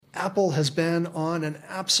Apple has been on an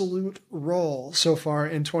absolute roll so far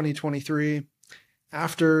in 2023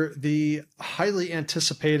 after the highly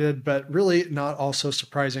anticipated, but really not also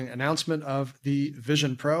surprising announcement of the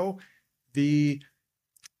Vision Pro, the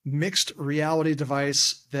mixed reality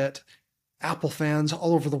device that Apple fans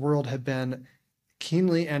all over the world have been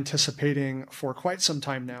keenly anticipating for quite some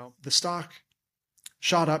time now. The stock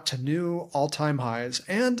shot up to new all-time highs,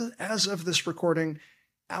 and as of this recording,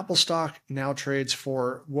 Apple stock now trades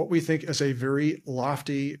for what we think is a very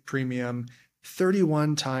lofty premium,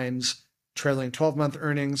 31 times trailing 12-month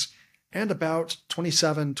earnings, and about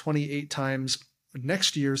 27, 28 times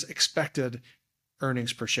next year's expected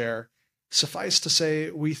earnings per share. Suffice to say,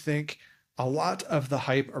 we think a lot of the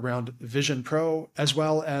hype around Vision Pro, as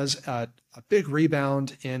well as a big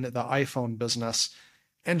rebound in the iPhone business,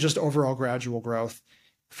 and just overall gradual growth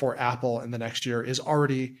for Apple in the next year is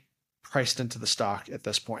already priced into the stock at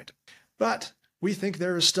this point. But we think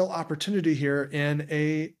there is still opportunity here in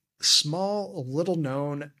a small,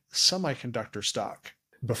 little-known semiconductor stock.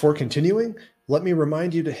 Before continuing, let me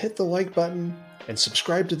remind you to hit the like button and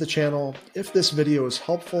subscribe to the channel if this video is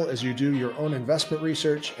helpful as you do your own investment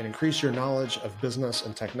research and increase your knowledge of business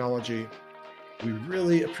and technology. We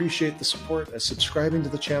really appreciate the support, as subscribing to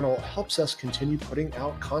the channel helps us continue putting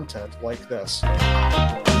out content like this.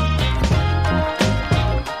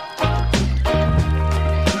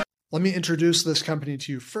 Let me introduce this company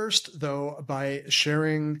to you first, though, by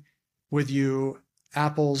sharing with you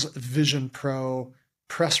Apple's Vision Pro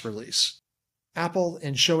press release. Apple,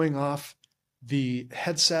 in showing off the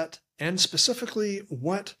headset and specifically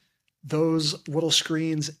what those little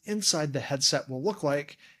screens inside the headset will look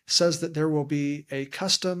like, says that there will be a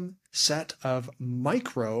custom set of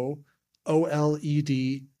micro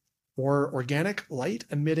OLED, or organic light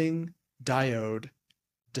emitting diode,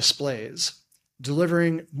 displays,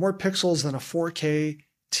 delivering more pixels than a 4K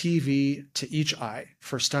TV to each eye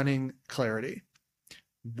for stunning clarity.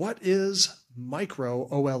 What is micro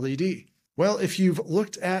OLED? Well, if you've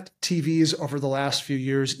looked at TVs over the last few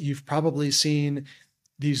years, you've probably seen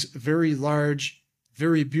these very large,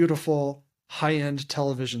 very beautiful, high-end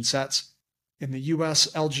television sets. In the US,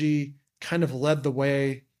 LG kind of led the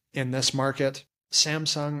way in this market.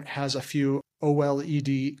 Samsung has a few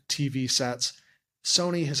OLED TV sets.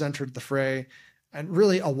 Sony has entered the fray, and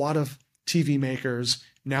really a lot of TV makers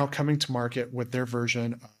now coming to market with their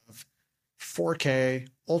version of 4K,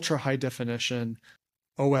 ultra high definition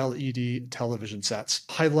OLED television sets.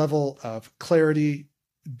 High level of clarity,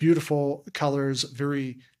 beautiful colors,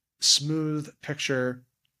 very smooth picture.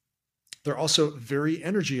 They're also very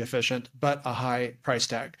energy efficient, but a high price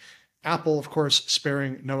tag. Apple, of course,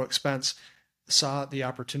 sparing no expense, saw the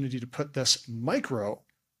opportunity to put this micro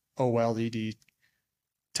OLED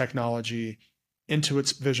technology into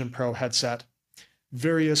its Vision Pro headset.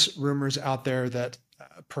 Various rumors out there that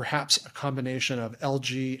perhaps a combination of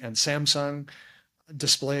LG and Samsung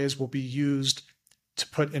displays will be used to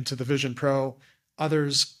put into the Vision Pro.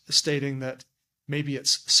 Others stating that maybe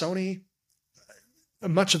it's Sony.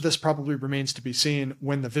 Much of this probably remains to be seen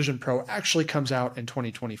when the Vision Pro actually comes out in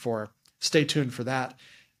 2024. Stay tuned for that.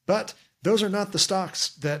 But those are not the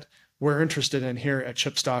stocks that we're interested in here at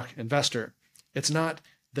Chip Stock Investor. It's not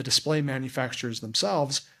the display manufacturers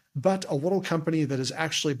themselves, but a little company that is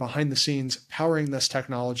actually behind the scenes powering this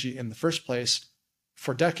technology in the first place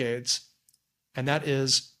for decades, and that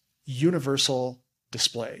is Universal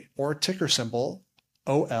Display, or ticker symbol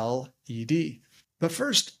OLED. But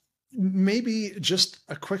first, maybe just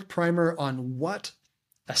a quick primer on what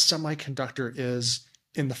a semiconductor is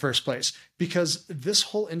in the first place, because this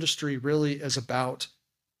whole industry really is about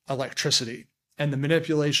electricity and the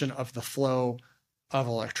manipulation of the flow of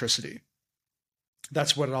electricity.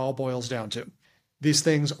 That's what it all boils down to. These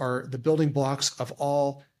things are the building blocks of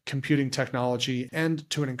all computing technology, and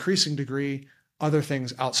to an increasing degree, other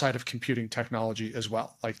things outside of computing technology as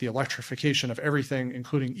well, like the electrification of everything,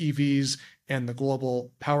 including EVs and the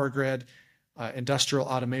global power grid, industrial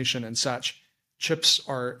automation and such. Chips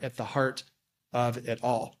are at the heart of it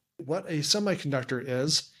all. What a semiconductor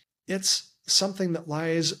is, it's something that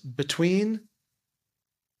lies between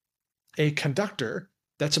a conductor,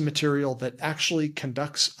 that's a material that actually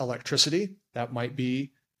conducts electricity, that might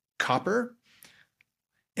be copper,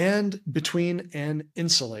 and between an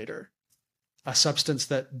insulator, a substance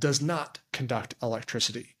that does not conduct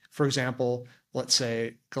electricity. For example, let's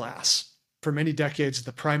say glass. For many decades,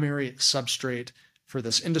 the primary substrate for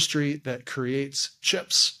this industry that creates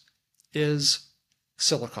chips is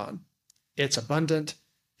silicon. It's abundant,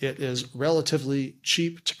 it is relatively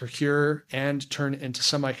cheap to procure and turn into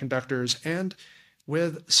semiconductors, and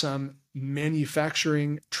with some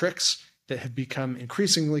manufacturing tricks that have become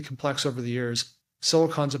increasingly complex over the years,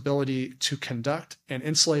 silicon's ability to conduct and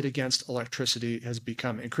insulate against electricity has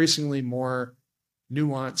become increasingly more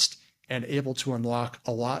nuanced and able to unlock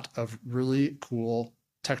a lot of really cool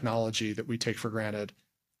technology that we take for granted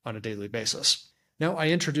on a daily basis. Now, I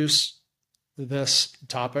introduce this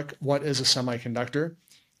topic, what is a semiconductor,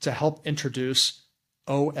 to help introduce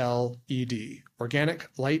OLED, organic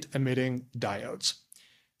light emitting diodes.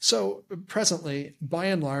 So presently, by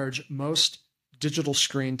and large, most digital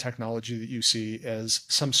screen technology that you see is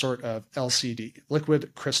some sort of LCD,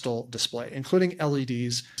 liquid crystal display, including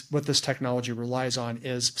LEDs. What this technology relies on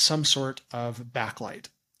is some sort of backlight.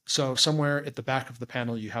 So somewhere at the back of the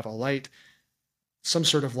panel, you have a light, some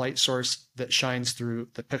sort of light source that shines through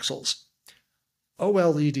the pixels.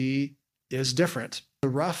 OLED is different. The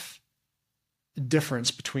rough difference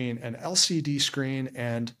between an LCD screen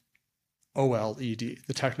and OLED,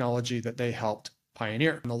 the technology that they helped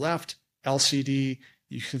pioneer. On the left, LCD,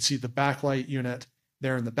 you can see the backlight unit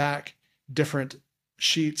there in the back, different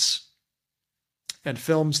sheets and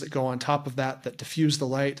films that go on top of that that diffuse the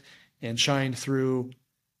light and shine through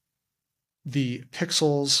the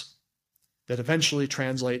pixels that eventually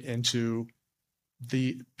translate into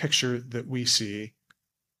the picture that we see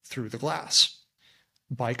through the glass.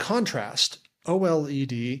 By contrast,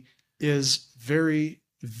 OLED is very,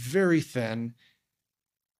 very thin.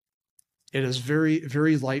 It is very,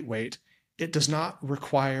 very lightweight. It does not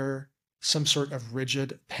require some sort of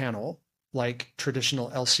rigid panel like traditional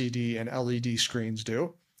LCD and LED screens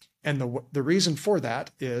do. And the reason for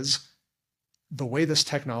that is the way this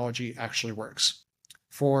technology actually works.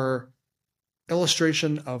 For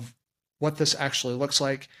illustration of what this actually looks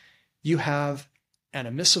like, you have an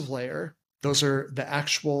emissive layer. Those are the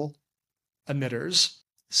actual emitters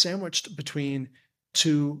sandwiched between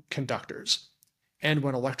two conductors. And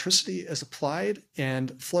when electricity is applied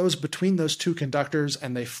and flows between those two conductors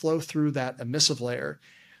and they flow through that emissive layer,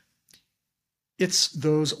 it's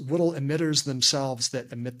those little emitters themselves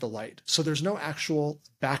that emit the light. So there's no actual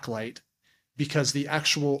backlight because the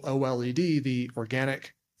actual OLED, the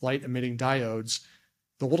organic light emitting diodes,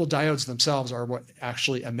 the little diodes themselves are what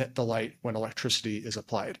actually emit the light when electricity is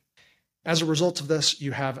applied. As a result of this,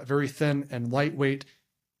 you have a very thin and lightweight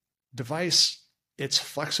device. It's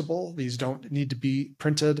flexible. These don't need to be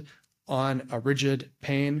printed on a rigid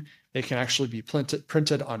pane. They can actually be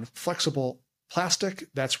printed on flexible plastic.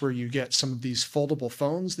 That's where you get some of these foldable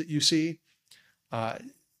phones that you see,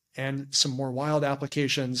 and some more wild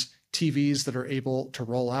applications, TVs that are able to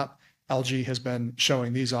roll up. LG has been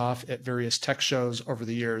showing these off at various tech shows over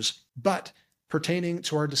the years. But pertaining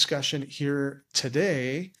to our discussion here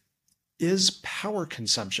today is power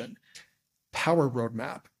consumption, power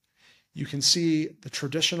roadmap. You can see the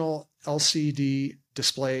traditional LCD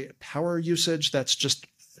display power usage. That's just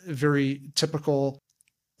a very typical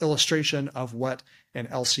illustration of what an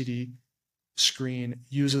LCD screen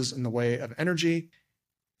uses in the way of energy.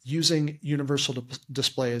 Using universal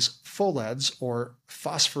displays, FOLEDs, or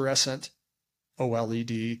phosphorescent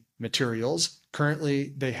OLED materials.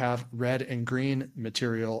 Currently, they have red and green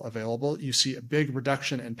material available. You see a big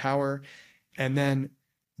reduction in power. And then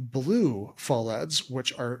blue FOLEDs,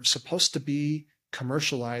 which are supposed to be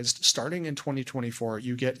commercialized starting in 2024,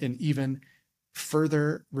 you get an even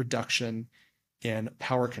further reduction in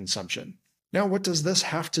power consumption. Now, what does this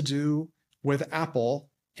have to do with Apple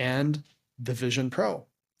and the Vision Pro?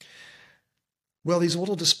 Well, these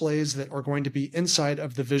little displays that are going to be inside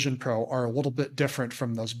of the Vision Pro are a little bit different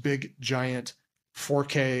from those big, giant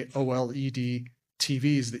 4K OLED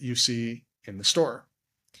TVs that you see in the store.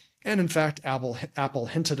 And in fact, Apple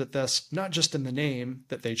hinted at this, not just in the name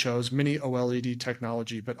that they chose, Mini OLED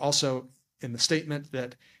technology, but also in the statement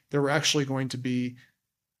that there were actually going to be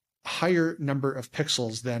a higher number of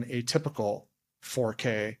pixels than a typical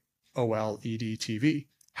 4K OLED TV.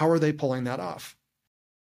 How are they pulling that off?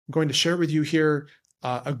 I'm going to share with you here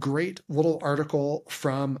a great little article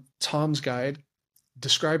from Tom's Guide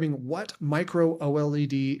describing what micro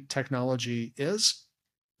OLED technology is.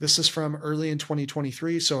 This is from early in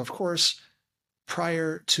 2023, so of course,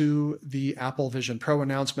 prior to the Apple Vision Pro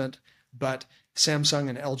announcement, but Samsung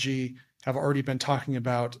and LG have already been talking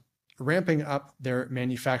about ramping up their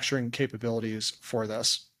manufacturing capabilities for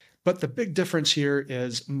this. But the big difference here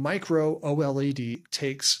is micro OLED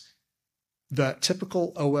takes the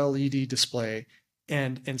typical OLED display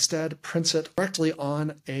and instead prints it directly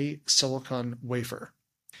on a silicon wafer.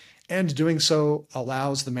 And doing so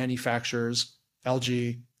allows the manufacturers,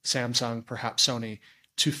 LG, Samsung, perhaps Sony,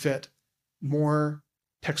 to fit more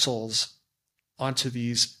pixels onto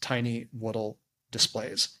these tiny little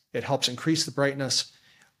displays. It helps increase the brightness,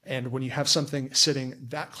 And when you have something sitting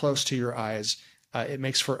that close to your eyes, it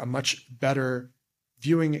makes for a much better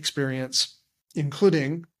viewing experience,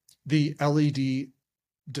 including the LED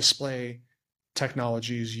display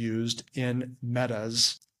technologies used in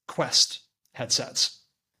Meta's Quest headsets.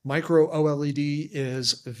 Micro OLED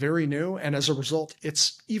is very new, and as a result,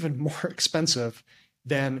 it's even more expensive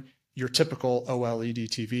than your typical OLED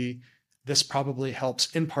TV. This probably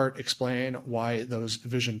helps in part explain why those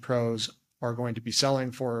Vision Pros are going to be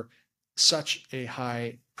selling for such a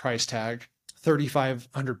high price tag,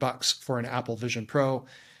 $3,500 for an Apple Vision Pro,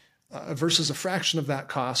 versus a fraction of that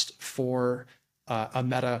cost for a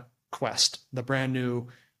Meta Quest, the brand new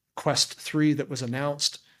Quest 3 that was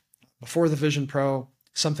announced before the Vision Pro,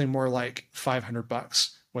 something more like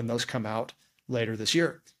 $500 when those come out later this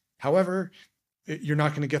year. However, you're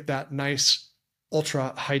not going to get that nice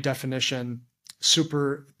ultra high definition,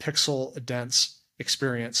 super pixel dense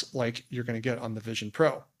experience like you're going to get on the Vision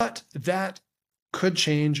Pro. But that could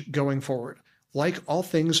change going forward. Like all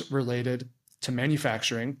things related to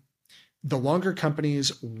manufacturing, the longer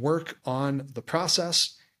companies work on the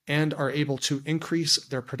process and are able to increase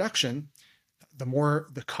their production, the more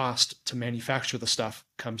the cost to manufacture the stuff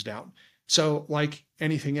comes down. So like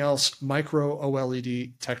anything else, micro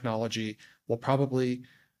OLED technology will probably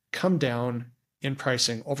come down in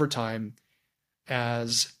pricing over time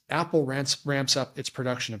as Apple ramps up its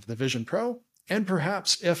production of the Vision Pro, and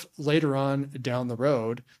perhaps if later on down the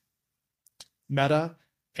road, Meta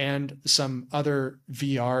and some other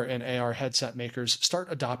VR and AR headset makers start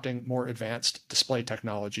adopting more advanced display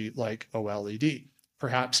technology like OLED,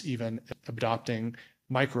 perhaps even adopting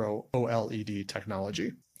micro OLED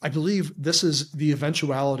technology. I believe this is the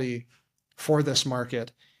eventuality for this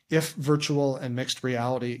market if virtual and mixed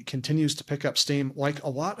reality continues to pick up steam like a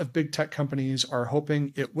lot of big tech companies are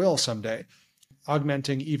hoping it will someday,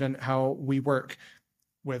 augmenting even how we work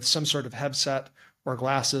with some sort of headset or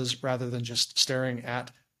glasses rather than just staring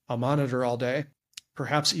at a monitor all day,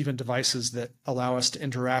 perhaps even devices that allow us to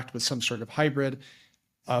interact with some sort of hybrid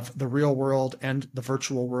of the real world and the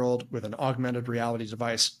virtual world with an augmented reality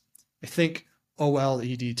device. I think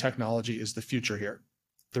OLED technology is the future here.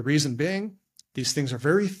 The reason being, these things are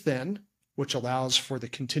very thin, which allows for the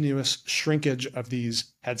continuous shrinkage of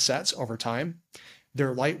these headsets over time.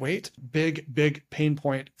 They're lightweight, big pain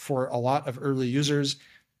point for a lot of early users.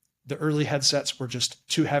 The early headsets were just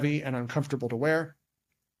too heavy and uncomfortable to wear.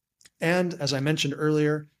 And as I mentioned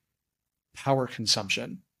earlier, power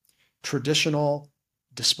consumption. Traditional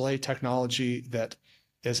display technology that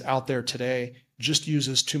is out there today just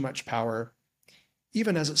uses too much power.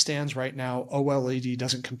 Even as it stands right now, OLED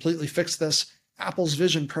doesn't completely fix this. Apple's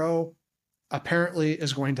Vision Pro apparently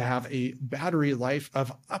is going to have a battery life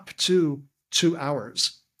of up to 2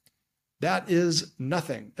 hours. That is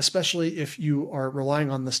nothing, especially if you are relying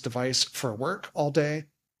on this device for work all day.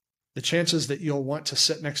 The chances that you'll want to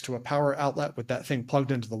sit next to a power outlet with that thing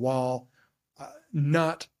plugged into the wall,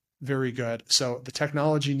 not very good. So the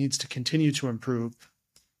technology needs to continue to improve.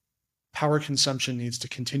 Power consumption needs to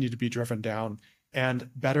continue to be driven down, and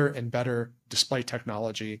better display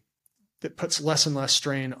technology that puts less and less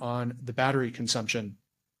strain on the battery consumption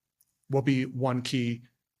will be one key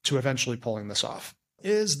to eventually pulling this off.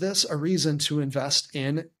 Is this a reason to invest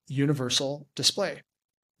in Universal Display?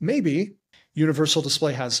 Maybe. Universal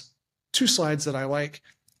Display has 2 slides that I like.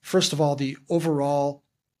 First of all, the overall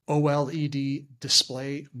OLED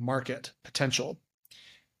display market potential.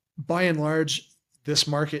 By and large, this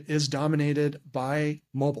market is dominated by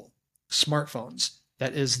mobile, smartphones.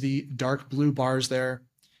 That is the dark blue bars there.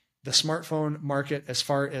 The smartphone market, as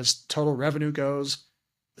far as total revenue goes,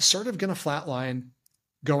 is sort of going to flatline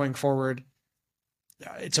going forward.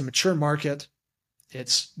 It's a mature market.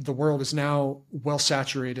 The world is now well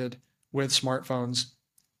saturated with smartphones,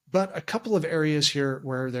 but a couple of areas here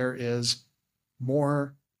where there is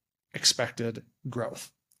more expected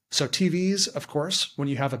growth. So TVs, of course, when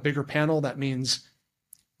you have a bigger panel, that means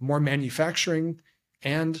more manufacturing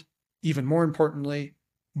and, even more importantly,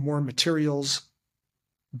 more materials,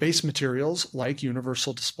 base materials like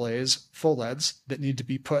Universal Display's full LEDs that need to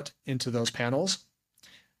be put into those panels.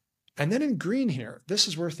 And then in green here, this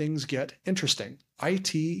is where things get interesting.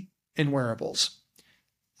 IT and wearables.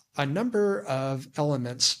 A number of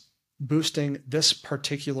elements boosting this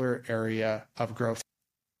particular area of growth.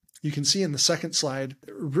 You can see in the second slide,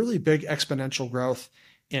 really big exponential growth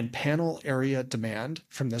in panel area demand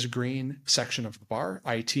from this green section of the bar,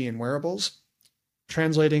 IT and wearables.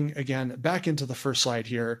 Translating again back into the first slide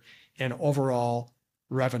here in overall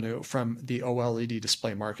revenue from the OLED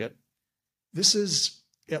display market. This is,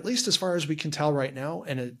 at least as far as we can tell right now,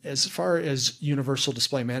 and as far as Universal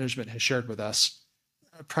Display Management has shared with us,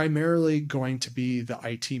 primarily going to be the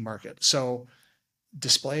IT market. So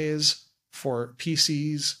displays for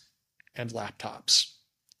PCs and laptops.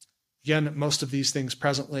 Again, most of these things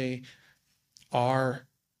presently are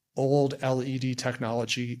old LED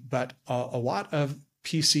technology, but a lot of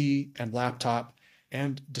PC and laptop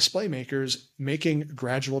and display makers making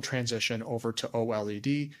gradual transition over to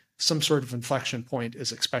OLED. Some sort of inflection point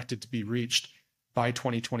is expected to be reached by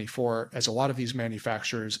 2024 as a lot of these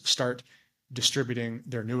manufacturers start distributing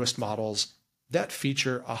their newest models that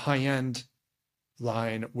feature a high-end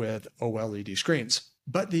line with OLED screens.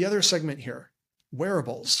 But the other segment here,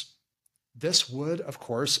 wearables. This would, of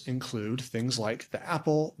course, include things like the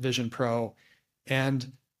Apple Vision Pro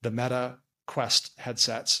and the Meta Quest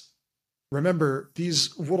headsets. Remember,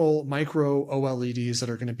 these little micro OLEDs that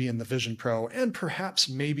are going to be in the Vision Pro, and perhaps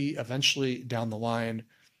maybe eventually down the line,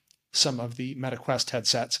 some of the Meta Quest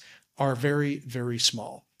headsets are very, very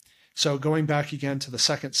small. So going back again to the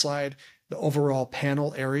second slide, the overall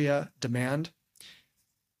panel area demand,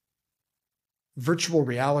 virtual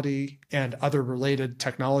reality and other related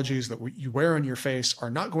technologies that you wear on your face are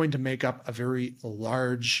not going to make up a very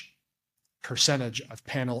large percentage of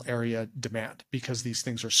panel area demand because these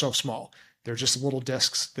things are so small. They're just little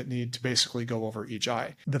discs that need to basically go over each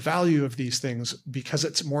eye. The value of these things, because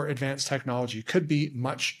it's more advanced technology, could be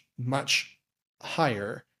much, much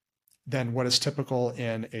higher than what is typical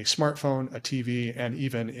in a smartphone, a TV, and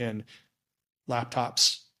even in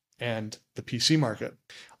laptops and the PC market.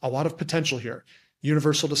 A lot of potential here.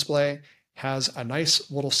 Universal Display has a nice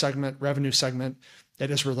little segment, revenue segment, that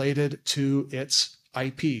is related to its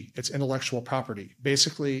IP, its intellectual property.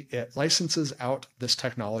 Basically, it licenses out this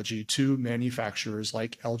technology to manufacturers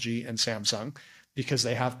like LG and Samsung because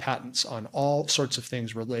they have patents on all sorts of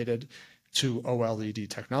things related to OLED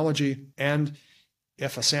technology. And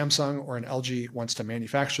if a Samsung or an LG wants to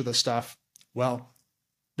manufacture this stuff, well,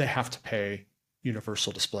 they have to pay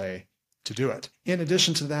Universal Display to do it. In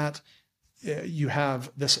addition to that, you have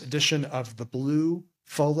this addition of the blue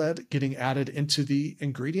FOLED getting added into the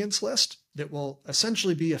ingredients list that will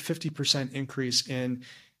essentially be a 50% increase in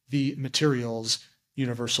the materials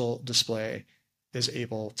Universal Display is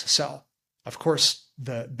able to sell. Of course,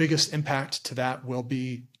 the biggest impact to that will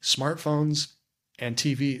be smartphones and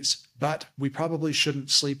TVs, but we probably shouldn't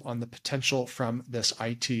sleep on the potential from this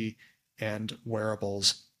IT and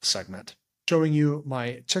wearables segment. Showing you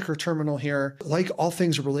my ticker terminal here. Like all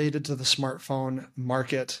things related to the smartphone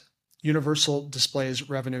market, Universal Display's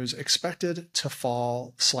revenues expected to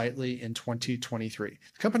fall slightly in 2023.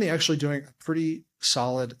 The company actually doing a pretty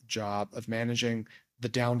solid job of managing the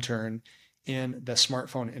downturn in the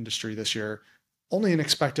smartphone industry this year. Only an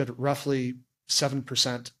expected roughly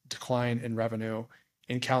 7% decline in revenue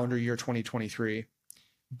in calendar year 2023.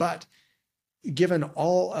 But given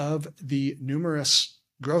all of the numerous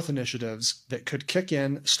growth initiatives that could kick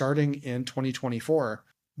in starting in 2024,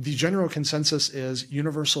 the general consensus is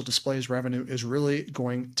Universal Display's revenue is really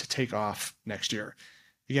going to take off next year.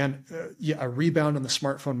 Again, a rebound in the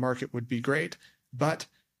smartphone market would be great, but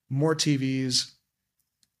more TVs,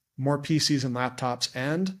 more PCs and laptops,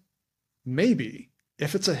 and maybe,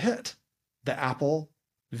 if it's a hit, the Apple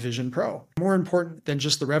Vision Pro. More important than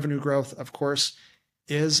just the revenue growth, of course,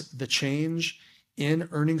 is the change in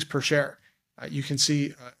earnings per share. You can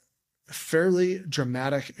see a fairly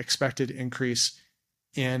dramatic expected increase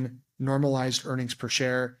in normalized earnings per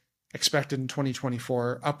share expected in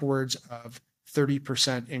 2024, upwards of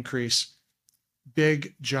 30% increase,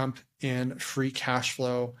 big jump in free cash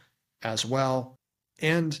flow as well.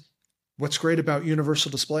 And what's great about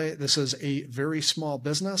Universal Display, this is a very small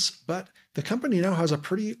business, but the company now has a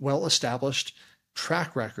pretty well-established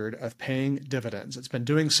track record of paying dividends. It's been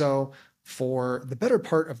doing so for the better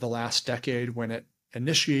part of the last decade when it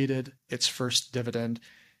initiated its first dividend,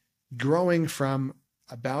 growing from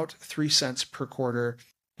about 3 cents per quarter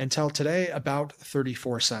until today about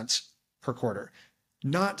 34 cents per quarter.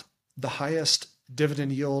 Not the highest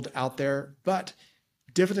dividend yield out there, but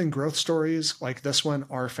dividend growth stories like this one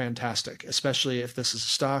are fantastic, especially if this is a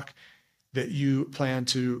stock that you plan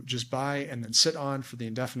to just buy and then sit on for the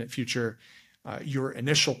indefinite future. Your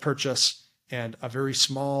initial purchase and a very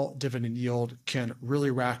small dividend yield can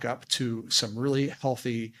really rack up to some really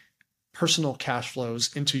healthy personal cash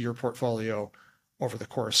flows into your portfolio over the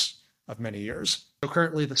course of many years. So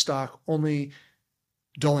currently the stock only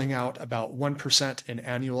doling out about 1% in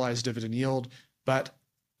annualized dividend yield, but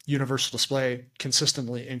Universal Display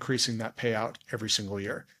consistently increasing that payout every single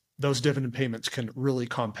year. Those dividend payments can really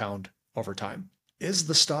compound over time. Is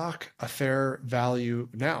the stock a fair value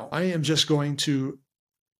now? I am just going to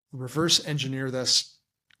reverse engineer this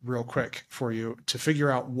real quick for you to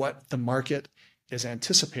figure out what the market is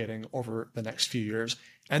anticipating over the next few years.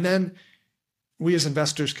 And then we as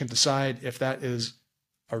investors can decide if that is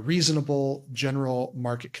a reasonable general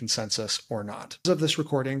market consensus or not. As of this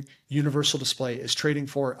recording, Universal Display is trading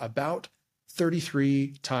for about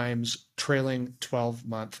 33 times trailing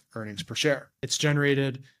 12-month earnings per share. It's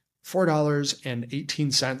generated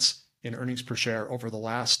 $4.18 in earnings per share over the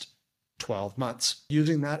last 12 months.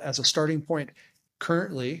 Using that as a starting point,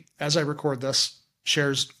 currently, as I record this,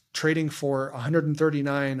 shares trading for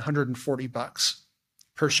 $139, $140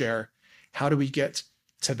 per share. How do we get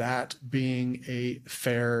to that being a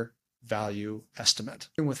fair value estimate?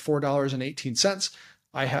 And with $4.18,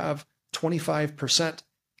 I have 25%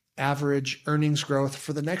 average earnings growth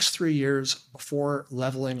for the next 3 years before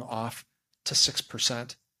leveling off to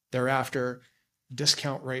 6%. Thereafter,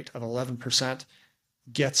 discount rate of 11%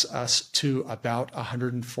 gets us to about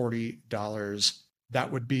 $140.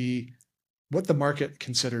 That would be what the market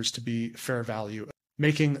considers to be fair value,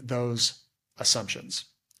 making those assumptions.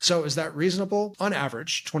 So is that reasonable? On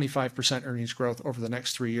average, 25% earnings growth over the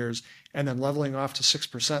next 3 years and then leveling off to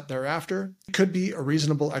 6% thereafter could be a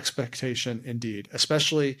reasonable expectation indeed,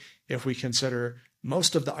 especially if we consider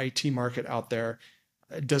most of the IT market out there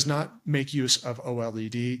does not make use of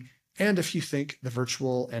OLED. And if you think the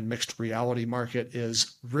virtual and mixed reality market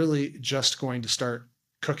is really just going to start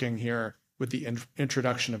cooking here with the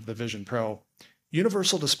introduction of the Vision Pro,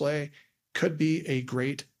 Universal Display could be a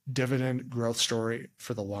great dividend growth story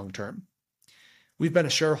for the long term. We've been a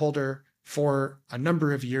shareholder for a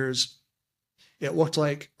number of years. It looked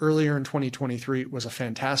like earlier in 2023 was a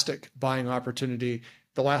fantastic buying opportunity.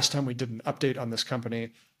 The last time we did an update on this company,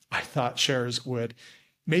 I thought shares would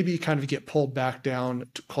maybe kind of get pulled back down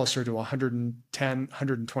to closer to 110,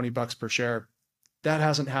 $120 per share. That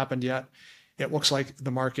hasn't happened yet. It looks like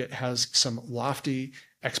the market has some lofty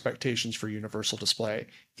expectations for Universal Display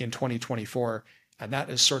in 2024, and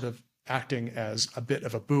that is sort of acting as a bit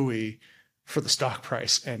of a buoy for the stock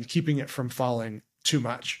price and keeping it from falling too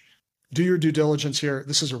much. Do your due diligence here.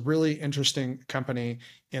 This is a really interesting company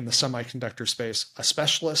in the semiconductor space, a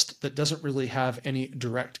specialist that doesn't really have any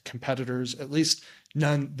direct competitors, at least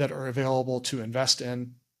none that are available to invest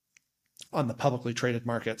in on the publicly traded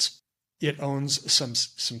markets. It owns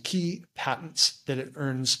some key patents that it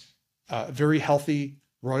earns very healthy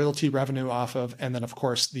royalty revenue off of. And then, of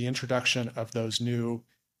course, the introduction of those new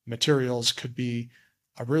materials could be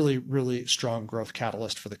a really, really strong growth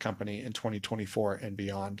catalyst for the company in 2024 and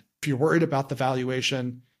beyond. If you're worried about the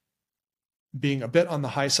valuation being a bit on the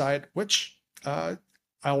high side, which I'll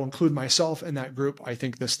include myself in that group, I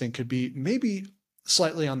think this thing could be maybe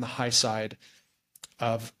slightly on the high side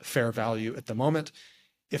of fair value at the moment.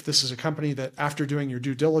 If this is a company that after doing your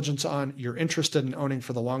due diligence on, you're interested in owning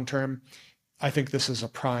for the long term, I think this is a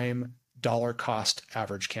prime dollar cost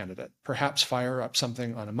average candidate. Perhaps fire up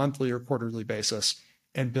something on a monthly or quarterly basis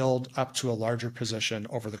and build up to a larger position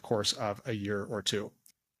over the course of a year or two.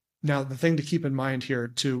 Now, the thing to keep in mind here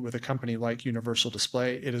too with a company like Universal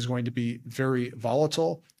Display, it is going to be very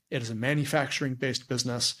volatile. It is a manufacturing-based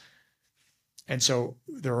business. And so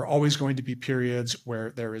there are always going to be periods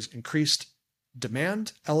where there is increased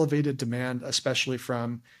demand, elevated demand, especially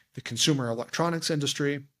from the consumer electronics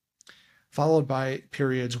industry, followed by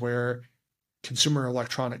periods where consumer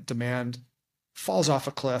electronic demand falls off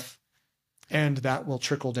a cliff, and that will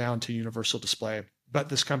trickle down to Universal Display. But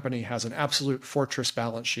this company has an absolute fortress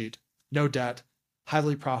balance sheet, no debt,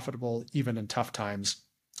 highly profitable, even in tough times.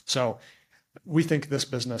 So we think this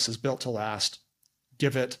business is built to last.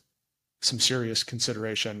 Give it some serious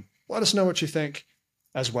consideration. Let us know what you think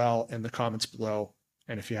as well in the comments below,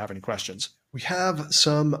 and if you have any questions. We have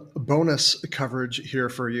some bonus coverage here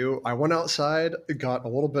for you. I went outside, got a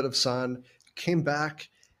little bit of sun, came back,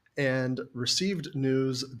 and received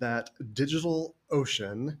news that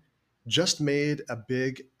DigitalOcean just made a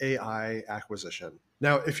big AI acquisition.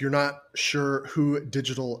 Now, if you're not sure who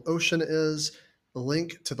DigitalOcean is,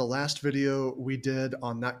 link to the last video we did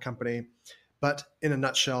on that company. But in a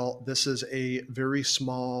nutshell, this is a very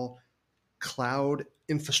small cloud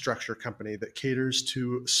infrastructure company that caters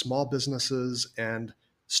to small businesses and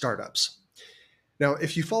startups. Now,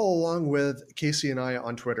 if you follow along with Casey and I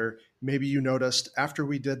on Twitter, maybe you noticed after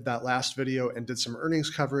we did that last video and did some earnings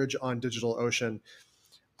coverage on DigitalOcean,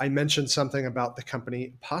 I mentioned something about the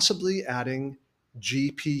company possibly adding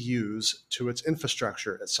GPUs to its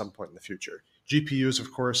infrastructure at some point in the future. GPUs,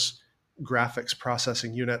 of course, graphics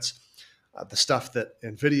processing units, the stuff that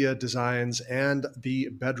Nvidia designs and the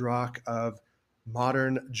bedrock of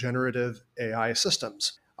modern generative AI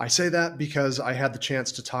systems. I say that because I had the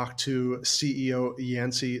chance to talk to CEO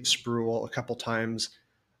Yancey Spruill a couple times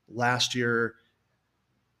last year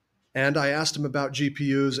And I asked him about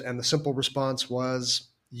GPUs, and the simple response was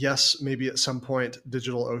yes, maybe at some point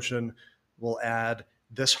DigitalOcean will add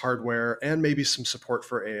this hardware and maybe some support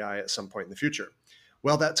for AI at some point in the future.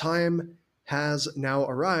 Well, that time has now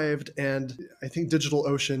arrived, and I think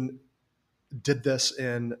DigitalOcean did this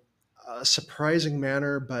in a surprising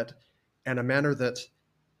manner, but in a manner that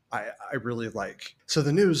I really like. So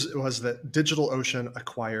the news was that DigitalOcean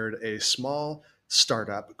acquired a small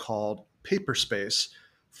startup called Paperspace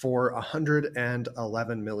for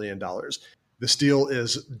 $111 million. This deal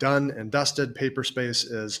is done and dusted. Paperspace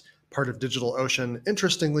is part of DigitalOcean.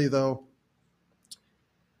 Interestingly, though,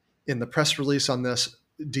 in the press release on this,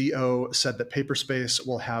 DO said that Paperspace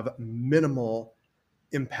will have minimal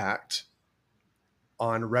impact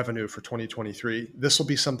on revenue for 2023. This will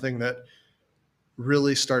be something that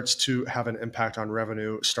really starts to have an impact on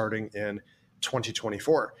revenue starting in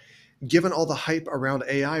 2024. Given all the hype around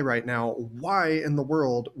AI right now, why in the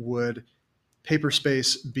world would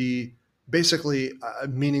Paperspace be basically a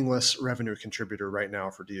meaningless revenue contributor right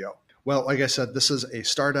now for DO? Well, like I said, this is a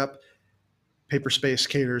startup. Paperspace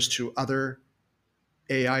caters to other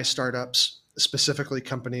AI startups, specifically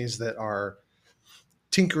companies that are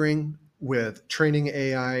tinkering with training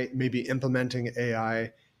AI, maybe implementing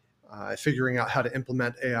AI, figuring out how to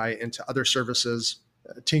implement AI into other services,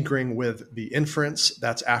 tinkering with the inference.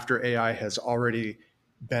 That's after AI has already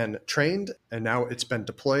been trained and now it's been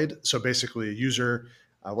deployed. So basically, a user,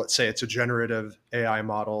 let's say it's a generative AI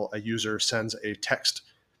model, a user sends a text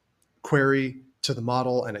query to the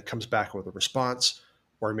model and it comes back with a response,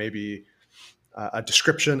 or maybe a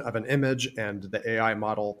description of an image, and the AI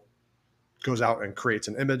model goes out and creates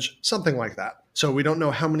an image, something like that. So we don't know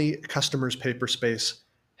how many customers Paperspace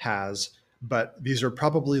has, but these are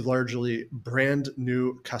probably largely brand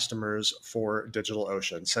new customers for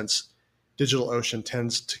DigitalOcean, since DigitalOcean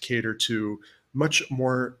tends to cater to much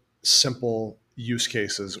more simple use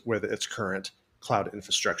cases with its current cloud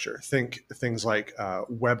infrastructure. Think things like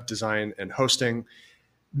web design and hosting,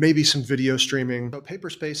 maybe some video streaming. So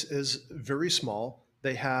Paperspace is very small.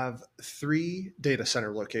 They have 3 data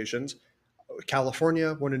center locations: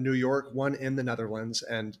 California, one in New York, one in the Netherlands.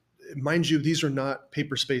 And mind you, these are not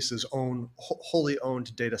Paperspace's own wholly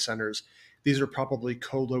owned data centers. These are probably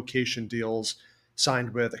co-location deals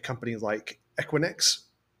signed with a company like Equinix.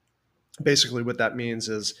 Basically, what that means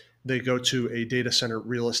is they go to a data center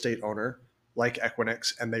real estate owner like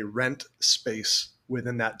Equinix and they rent space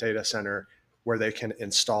within that data center where they can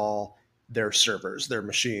install their servers, their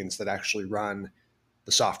machines that actually run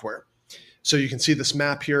the software. So you can see this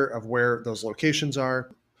map here of where those locations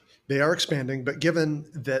are. They are expanding, but given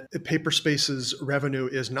that Paperspace's revenue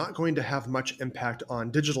is not going to have much impact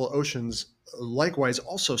on DigitalOcean's likewise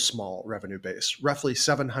also small revenue base, roughly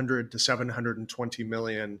 700 to 720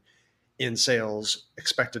 million in sales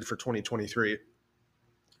expected for 2023,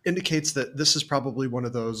 indicates that this is probably one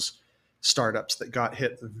of those startups that got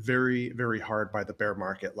hit very, very hard by the bear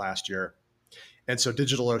market last year. And so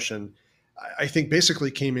DigitalOcean, I think,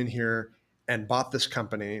 basically came in here and bought this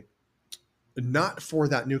company not for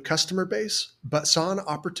that new customer base, but saw an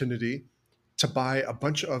opportunity to buy a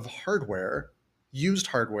bunch of hardware, used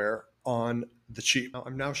hardware, on the cheap.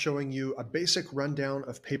 I'm now showing you a basic rundown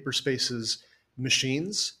of Paperspace's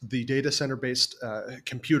machines, the data center based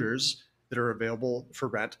computers that are available for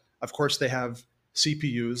rent. Of course, they have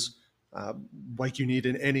CPUs like you need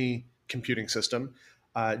in any computing system,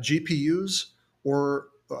 GPUs, or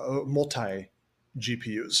multi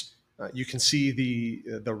GPUs. You can see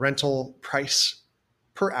the rental price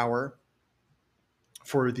per hour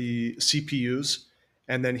for the CPUs,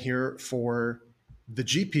 and then here for the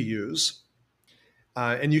GPUs.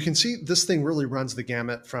 And you can see this thing really runs the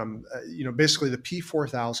gamut from, basically the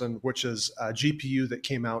P4000, which is a GPU that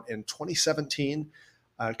came out in 2017,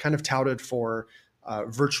 kind of touted for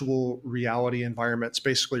virtual reality environments,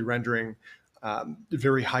 basically rendering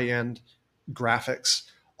very high-end graphics,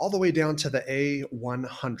 all the way down to the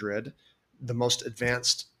A100, the most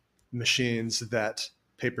advanced machines that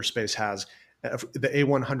Paperspace has. The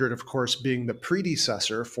A100, of course, being the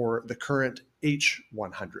predecessor for the current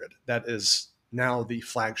H100. That is now the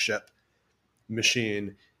flagship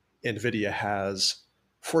machine Nvidia has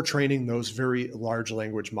for training those very large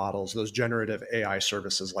language models, those generative AI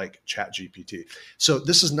services like ChatGPT. So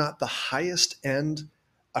this is not the highest end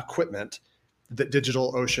equipment that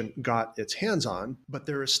DigitalOcean got its hands on, but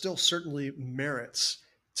there is still certainly merits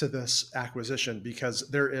to this acquisition because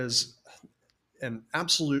there is an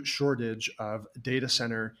absolute shortage of data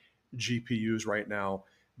center GPUs right now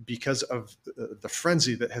because of the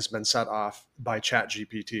frenzy that has been set off by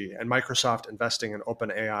ChatGPT and Microsoft investing in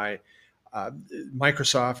OpenAI.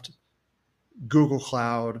 Microsoft, Google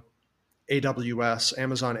Cloud, AWS,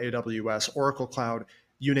 Amazon AWS, Oracle Cloud,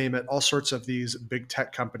 you name it, all sorts of these big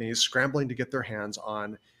tech companies scrambling to get their hands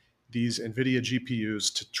on these Nvidia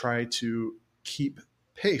GPUs to try to keep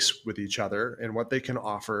pace with each other and what they can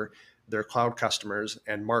offer their cloud customers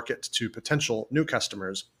and market to potential new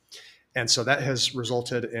customers. And so that has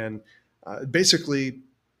resulted in basically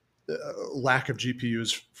lack of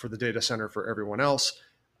GPUs for the data center for everyone else,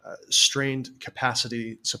 strained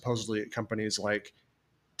capacity supposedly at companies like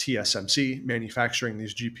TSMC manufacturing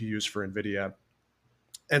these GPUs for NVIDIA.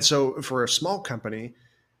 And so for a small company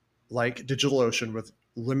like DigitalOcean with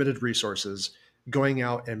limited resources, going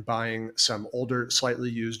out and buying some older, slightly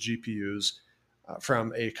used GPUs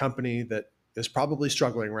from a company that is probably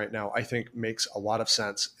struggling right now, I think makes a lot of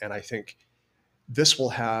sense. And I think this will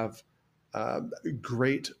have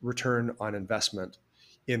great return on investment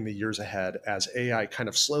in the years ahead as AI kind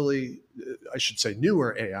of slowly, I should say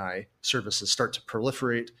newer AI services start to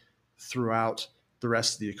proliferate throughout the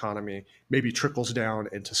rest of the economy, maybe trickles down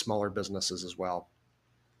into smaller businesses as well.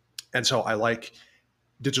 And so I like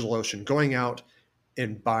DigitalOcean going out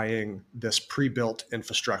and buying this pre-built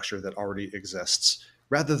infrastructure that already exists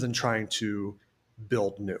rather than trying to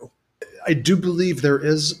build new. I do believe there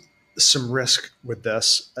is some risk with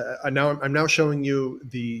this. I'm now showing you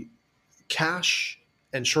the cash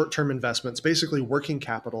and short-term investments, basically working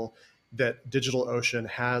capital that DigitalOcean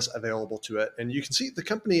has available to it. And you can see the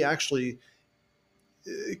company actually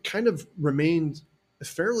kind of remained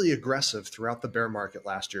fairly aggressive throughout the bear market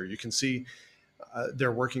last year. You can see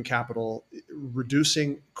their working capital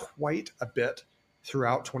reducing quite a bit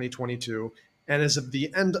throughout 2022. And as of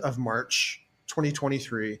the end of March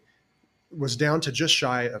 2023, was down to just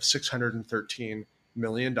shy of $613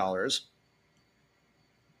 million.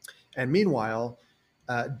 And meanwhile,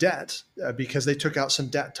 debt, because they took out some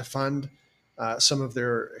debt to fund some of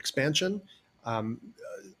their expansion,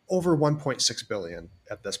 over 1.6 billion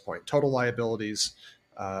at this point. Total liabilities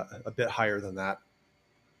a bit higher than that.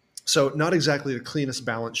 So not exactly the cleanest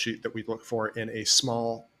balance sheet that we look for in a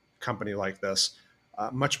small company like this.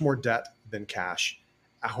 Much more debt than cash.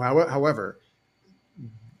 However,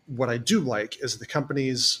 what I do like is the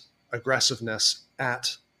company's aggressiveness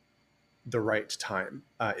at the right time,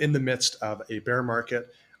 in the midst of a bear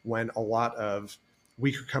market when a lot of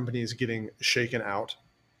weaker companies getting shaken out.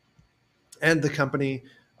 And the company,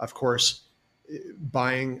 of course,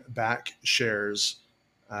 buying back shares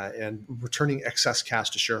and returning excess cash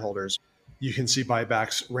to shareholders. You can see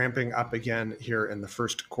buybacks ramping up again here in the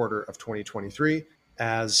first quarter of 2023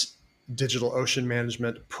 as DigitalOcean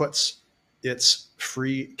management puts its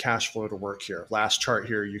free cash flow to work here. Last chart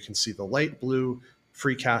here, you can see the light blue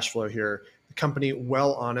free cash flow here. The company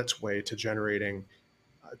well on its way to generating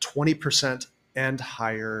 20% and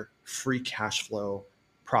higher free cash flow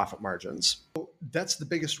profit margins. So that's the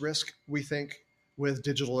biggest risk, we think, with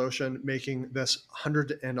DigitalOcean making this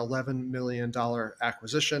 $111 million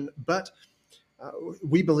acquisition. But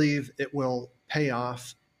we believe it will pay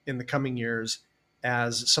off in the coming years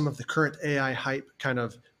as some of the current AI hype kind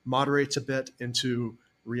of moderates a bit into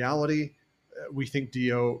reality. We think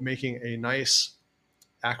DO making a nice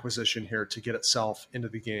acquisition here to get itself into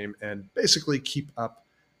the game and basically keep up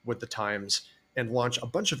with the times and launch a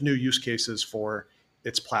bunch of new use cases for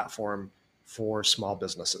its platform for small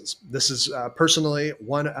businesses. This is personally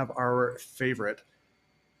one of our favorite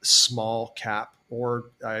small cap,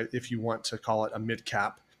 or if you want to call it a mid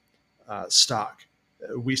cap stock.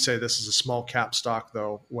 We say this is a small cap stock,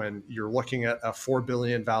 though, when you're looking at a 4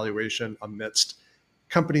 billion valuation amidst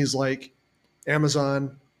companies like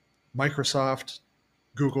Amazon, Microsoft,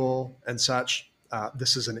 Google, and such.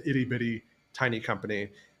 This is an itty bitty tiny company.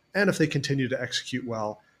 And if they continue to execute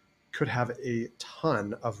well, could have a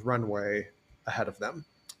ton of runway ahead of them.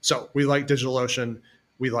 So we like DigitalOcean.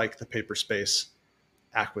 We like the Paperspace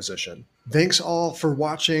acquisition. Thanks all for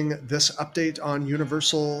watching this update on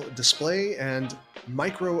Universal Display and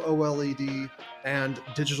Micro OLED and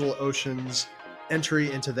DigitalOcean's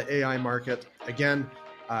entry into the AI market. Again,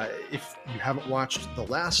 if you haven't watched the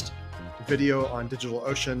last video on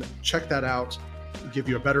DigitalOcean, check that out. Give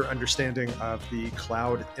you a better understanding of the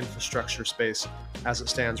cloud infrastructure space as it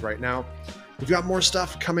stands right now. We've got more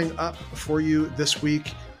stuff coming up for you this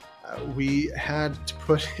week. We had to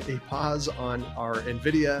put a pause on our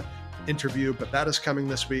Nvidia interview, but that is coming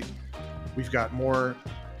this week. We've got more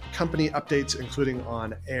company updates, including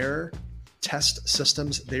on Air Test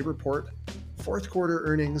Systems. They report fourth quarter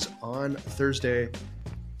earnings on Thursday.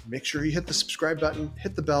 Make sure you hit the subscribe button,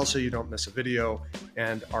 hit the bell so you don't miss a video,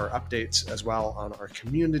 and our updates as well on our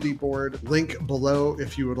community board. Link below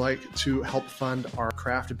if you would like to help fund our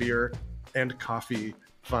craft beer and coffee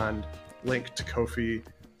fund. Link to Ko-fi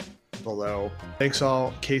below. Thanks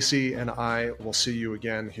all. Casey and I will see you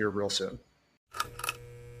again here real soon.